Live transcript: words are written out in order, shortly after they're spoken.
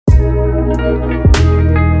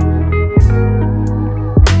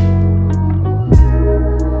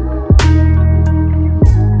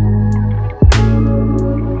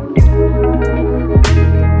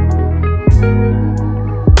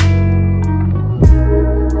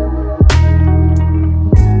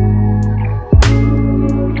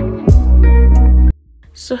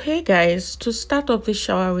So hey guys, to start up the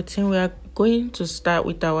shower routine, we are going to start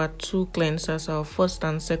with our two cleansers, our first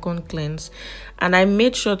and second cleanse. And I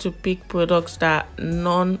made sure to pick products that are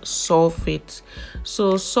non-sulfate.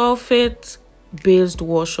 So sulfate based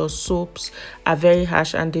wash or soaps are very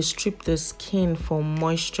harsh and they strip the skin for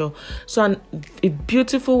moisture. So a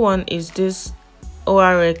beautiful one is this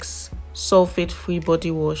ORX sulfate free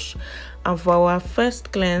body wash. And for our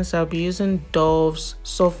first cleanse, I'll be using Dove's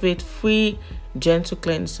sulfate free gentle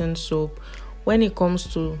cleansing soap. When it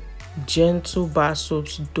comes to gentle bar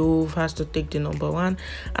soaps, Dove has to take the number one.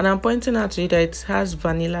 And I'm pointing out to you that it has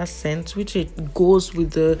vanilla scent, which it goes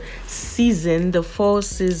with the season, the fall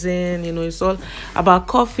season. You know, it's all about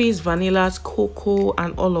coffees, vanillas, cocoa,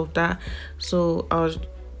 and all of that. So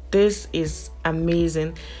this is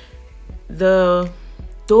amazing. The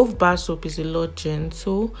Dove bar soap is a lot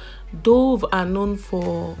gentle. Dove are known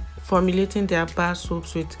for formulating their bar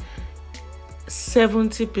soaps with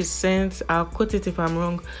 70%, I'll quote it if I'm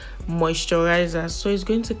wrong, moisturizer. So it's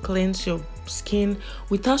going to cleanse your skin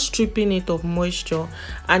without stripping it of moisture.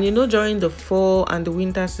 And you know, during the fall and the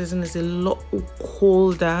winter season, it's a lot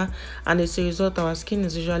colder, and as a result our skin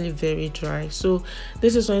is usually very dry. So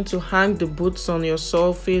this is going to hang the boots on your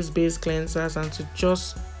sulfate based cleansers and to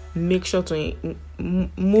just make sure to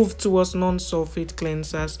move towards non-sulfate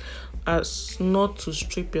cleansers, as not to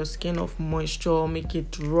strip your skin of moisture or make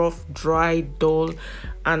it rough, dry, dull,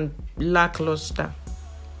 and lackluster.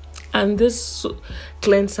 And this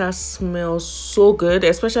cleanser smells so good,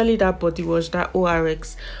 especially that body wash, that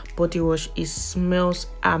ORX body wash. It smells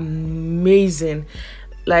amazing.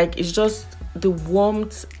 Like, it's just the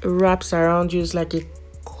warmth wraps around you. It's like a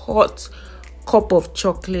hot cup of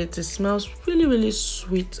chocolate. It smells really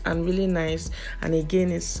sweet and really nice, and again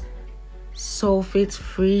it's sulfate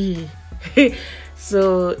free.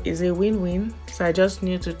 So it's a win-win. So I just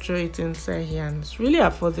need to throw it inside here, and it's really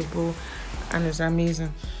affordable and it's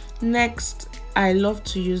amazing. Next, I love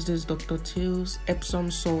to use this Dr. Teal's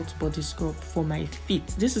Epsom salt body scrub for my feet.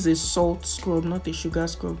 This is a salt scrub, not a sugar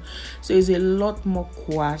scrub, so it's a lot more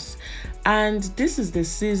coarse. And this is the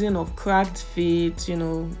season of cracked feet, you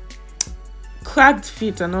know, cracked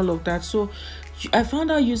feet and all of that. So I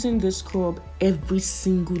found out using this scrub every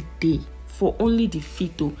single day for only the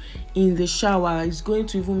feet in the shower is going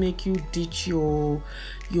to even make you ditch your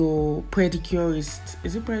pedicurist.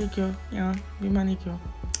 Is it pedicure? Yeah, the manicure.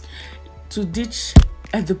 To ditch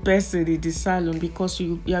the person in the salon, because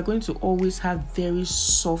you are going to always have very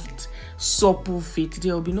soft, supple feet.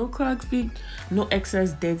 There will be no cracked feet, no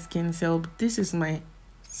excess dead skin cell. This is my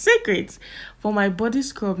secret. For my body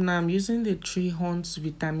scrub now, I'm using the Tree Hunt's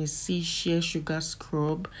Vitamin C Shea Sugar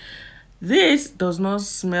Scrub. This does not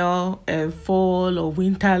smell fall or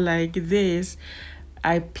winter like this.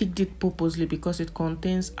 I picked it purposely because it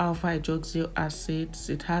contains alpha hydroxyl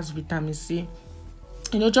acids. It has vitamin C.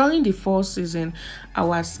 You know, during the fall season,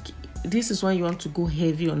 this is when you want to go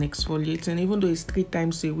heavy on exfoliating. Even though it's 3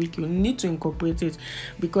 times a week, you need to incorporate it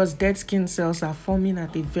because dead skin cells are forming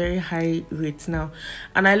at a very high rate now.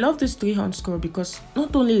 And I love this 300 scrub because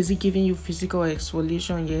not only is it giving you physical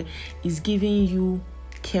exfoliation here, it's giving you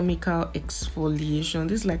chemical exfoliation.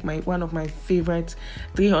 This is like one of my favorite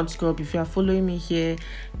 300 scrub. If you are following me here,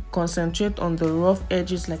 concentrate on the rough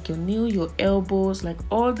edges like your nail, your elbows, like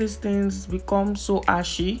all these things become so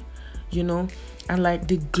ashy, you know, and like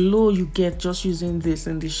the glow you get just using this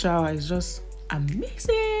in the shower is just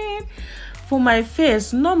amazing. For my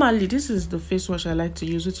face, normally this is the face wash I like to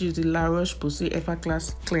use, which is the La Roche-Posay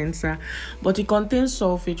Everclass Cleanser, but it contains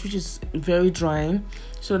sulfate, which is very drying.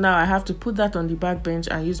 So now I have to put that on the back bench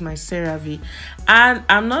and use my CeraVe. And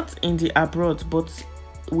I'm not in the abroad, but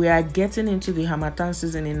we are getting into the Harmattan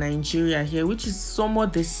season in Nigeria here, which is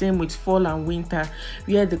somewhat the same with fall and winter,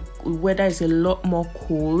 where the weather is a lot more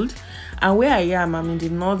cold. And where I am, I'm in the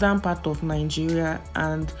northern part of Nigeria,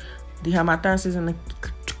 and the Harmattan season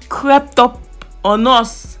crept up on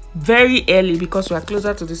us very early because we are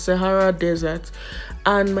closer to the Sahara Desert,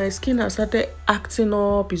 and my skin has started acting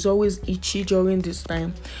up. It's always itchy during this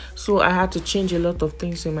time, so I had to change a lot of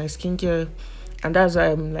things in my skincare, and that's why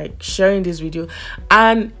I'm like sharing this video.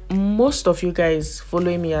 And most of you guys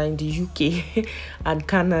following me are in the UK and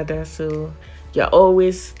Canada, so you're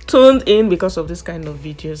always tuned in because of this kind of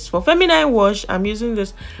videos. For feminine wash, I'm using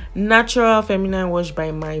this natural feminine wash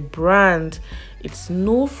by my brand. It's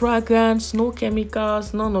no fragrance, no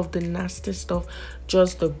chemicals, none of the nasty stuff,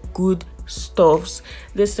 just the good stuffs.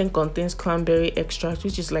 This thing contains cranberry extract,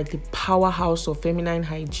 which is like the powerhouse of feminine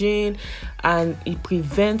hygiene, and it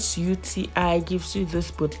prevents UTI, gives you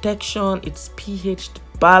this protection. It's pH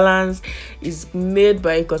balance. Is made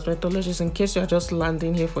by a cosmetologist. In case you're just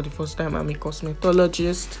landing here for the first time, I'm a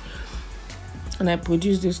cosmetologist and I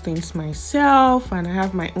produce these things myself, and I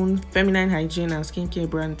have my own feminine hygiene and skincare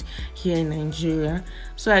brand here in Nigeria.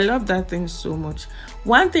 So I love that thing so much.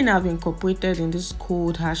 One thing I've incorporated in this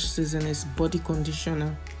cold harsh season is body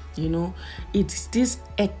conditioner. You know, it's this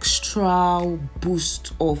extra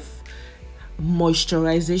boost of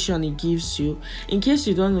moisturization it gives you. In case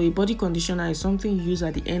you don't know, a body conditioner is something you use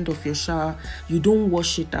at the end of your shower. You don't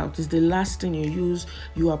wash it out. It's the last thing you use.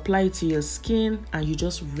 You apply it to your skin and you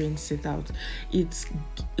just rinse it out. It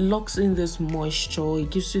locks in this moisture.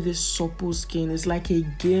 It gives you this supple skin. It's like a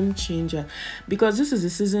game changer, because this is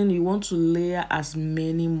the season you want to layer as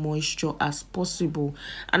many moisture as possible.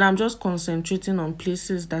 And I'm just concentrating on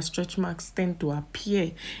places that stretch marks tend to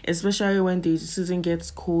appear, especially when the season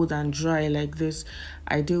gets cold and dry like this.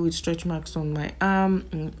 I deal with stretch marks on my arm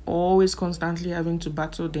and always constantly having to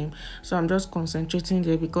battle them. So I'm just concentrating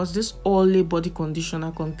there, because this Olay body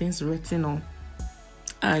conditioner contains retinol.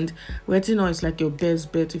 And retinol is like your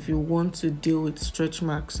best bet if you want to deal with stretch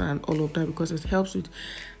marks and all of that, because it helps with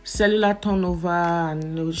cellular turnover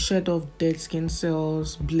and shed off dead skin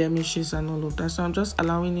cells, blemishes and all of that. So I'm just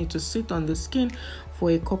allowing it to sit on the skin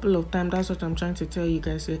for a couple of times. That's what I'm trying to tell you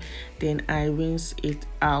guys here. Then I rinse it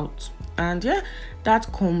out. And yeah,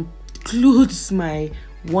 that concludes my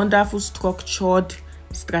wonderful structured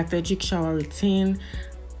strategic shower routine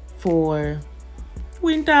for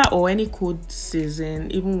winter or any cold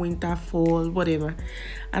season, even winter, fall, whatever.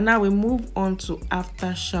 And now we move on to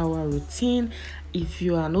after shower routine. If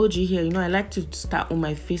you are an OG here, you know I like to start on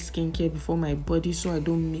my face skincare before my body, so I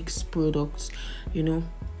don't mix products. You know,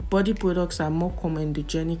 body products are more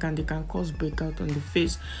comedogenic and they can cause breakout on the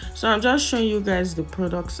face. So I'm just showing you guys the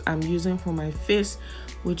products I'm using for my face,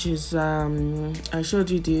 which is I showed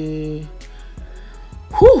you the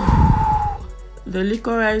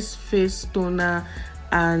licorice face toner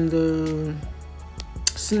and the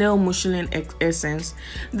snail muslin essence.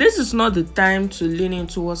 This is not the time to lean in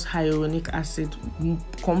towards hyaluronic acid,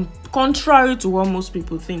 contrary to what most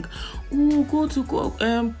people think. Go to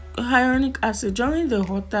hyaluronic acid during the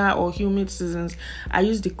hotter or humid seasons. I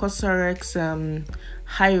use the Cosrx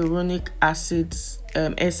hyaluronic acid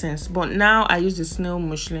essence, but now I use the snail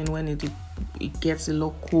muslin when it gets a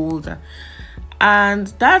lot colder. And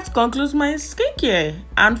that concludes my skincare.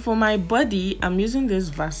 And for my body, I'm using this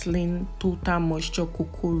Vaseline Total Moisture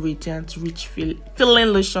Cocoa Radiant Rich Filling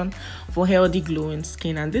Lotion for healthy glowing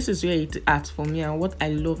skin. And this is where it's at for me. And what I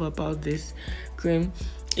love about this cream,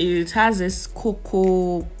 it has this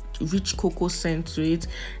rich cocoa scent to it.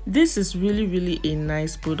 This is really a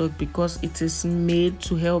nice product because it is made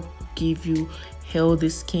to help give you healthy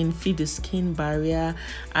skin, feed the skin barrier,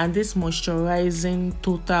 and this moisturizing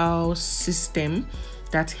total system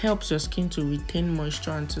that helps your skin to retain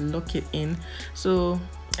moisture and to lock it in. So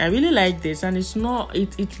I really like this, and it's not,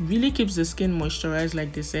 it really keeps the skin moisturized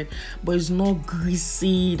like they said, but it's not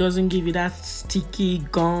greasy. It doesn't give you that sticky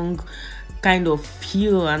gunk kind of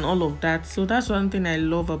feel and all of that. So that's one thing I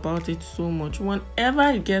love about it so much. Whenever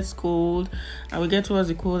it gets cold and we get towards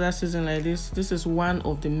the colder season like this is one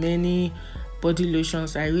of the many body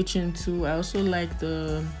lotions I reach into. I also like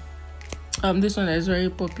the this one that is very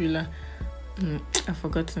popular. I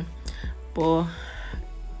forgot it, but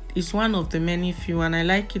it's one of the many few, and I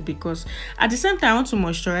like it because at the same time I want to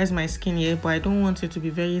moisturize my skin here, but I don't want it to be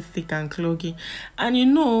very thick and cloggy. And you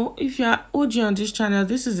know, if you're OG on this channel,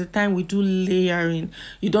 this is the time we do layering.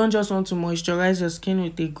 You don't just want to moisturize your skin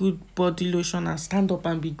with a good body lotion and stand up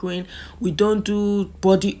and be going. We don't do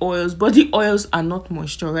body oils. Body oils are not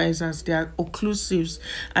moisturizers, they are occlusives,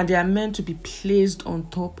 and they are meant to be placed on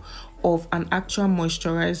top of an actual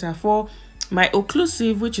moisturizer. For my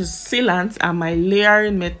occlusive, which is sealant, and my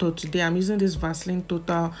layering method today, I'm using this Vaseline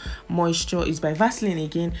Total Moisture. It's by Vaseline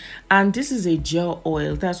again, and this is a gel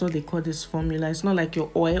oil. That's what they call this formula. It's not like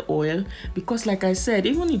your oil, because like I said,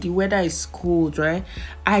 even if the weather is cold, right,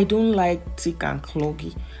 I don't like thick and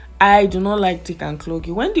cloggy. I do not like thick and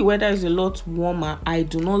cloggy. When the weather is a lot warmer, I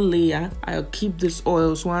do not layer. I'll keep these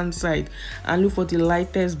oils one side and look for the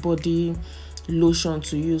lightest body lotion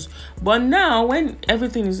to use. But now when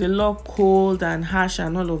everything is a lot cold and harsh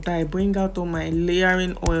and all of that, I bring out all my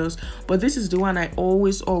layering oils. But this is the one I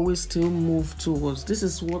always still move towards. This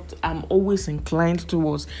is what I'm always inclined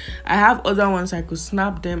towards. I have other ones I could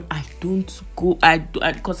snap them. I don't go,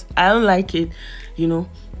 because I don't like it, you know.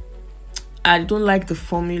 I don't like the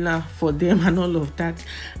formula for them and all of that.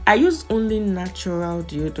 I use only natural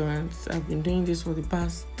deodorants. I've been doing this for the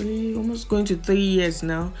past almost going to 3 years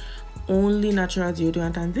now. Only natural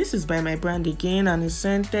deodorant, and this is by my brand again, and it's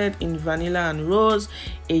scented in vanilla and rose,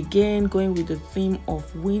 again going with the theme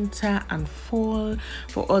of winter and fall.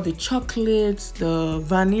 For all the chocolates, the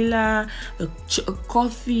vanilla, the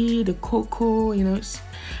coffee, the cocoa,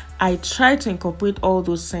 I try to incorporate all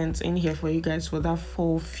those scents in here for you guys for that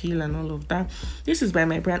fall feel and all of that. This is by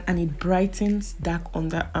my brand, and it brightens dark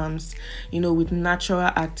underarms, with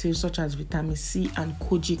natural actives such as vitamin C and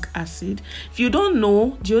kojic acid. If you don't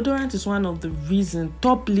know, deodorant is one of the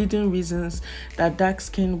top leading reasons that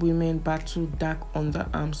dark-skinned women battle dark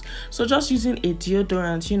underarms. So just using a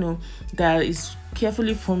deodorant, that is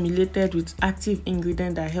carefully formulated with active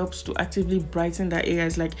ingredient that helps to actively brighten that area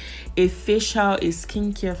is like a facial, a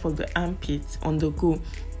skincare for the armpits on the go,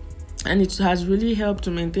 and it has really helped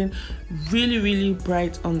to maintain really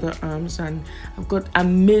bright underarms. And I've got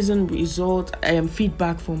amazing results.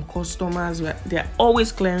 Feedback from customers where they're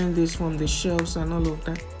always clearing this from the shelves and all of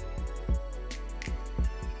that.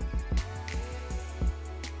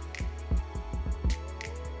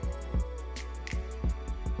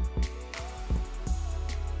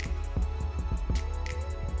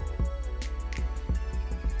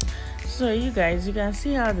 So you guys, you can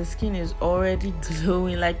see how the skin is already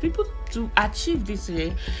glowing. Like, people, to achieve this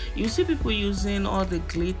here, you see people using all the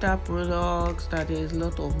glitter products that there's a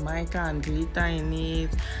lot of mica and glitter in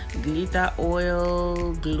it, glitter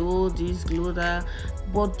oil, glow this, glow that.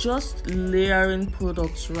 But just layering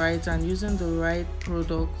products right and using the right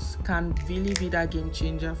products can really be that game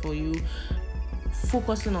changer for you.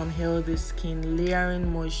 Focusing on healthy skin,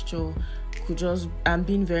 layering moisture and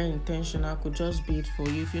being very intentional could just be it for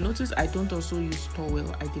you. If you notice, I don't also use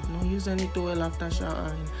towel. I did not use any towel after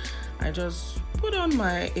showering. I just put on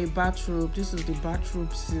a bathrobe. This is the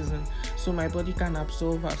bathrobe season, so my body can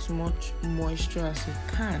absorb as much moisture as it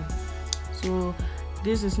can. So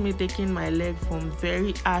this is me taking my leg from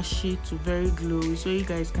very ashy to very glowy, so you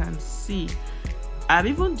guys can see. I'm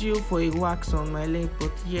even due for a wax on my leg,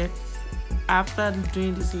 but yet after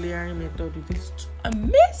doing this layering method with these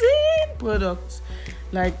amazing products,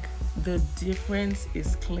 like, the difference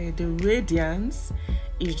is clear. The radiance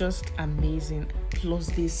is just amazing, plus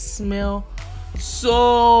they smell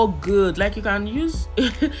so good. Like, you can use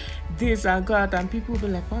this and go out and people will be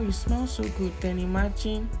like, wow, you smell so good. Then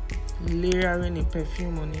imagine layering a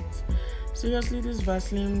perfume on it. Seriously, this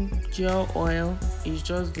Vaseline gel oil is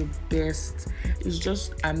just the best. It's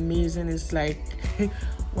just amazing. It's like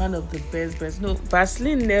one of the best. No,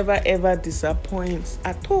 Vaseline never ever disappoints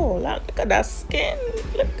at all. Look at that skin.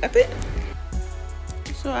 Look at it.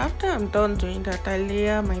 So after I'm done doing that, I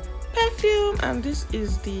layer my perfume, and this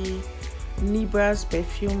is the Nibra's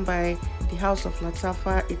perfume by the House of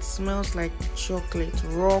Latafa. It smells like chocolate,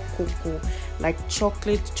 raw cocoa, like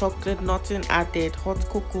chocolate, nothing added, hot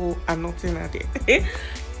cocoa and nothing added.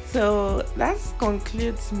 So that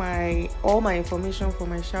concludes all my information for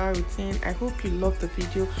my shower routine. I hope you loved the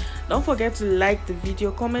video. Don't forget to like the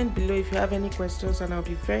video, comment below if you have any questions, and I'll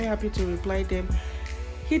be very happy to reply them.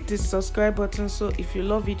 Hit the subscribe button so if you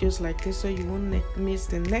love videos like this, so you won't miss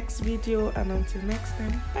the next video. And until next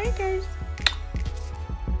time, bye guys.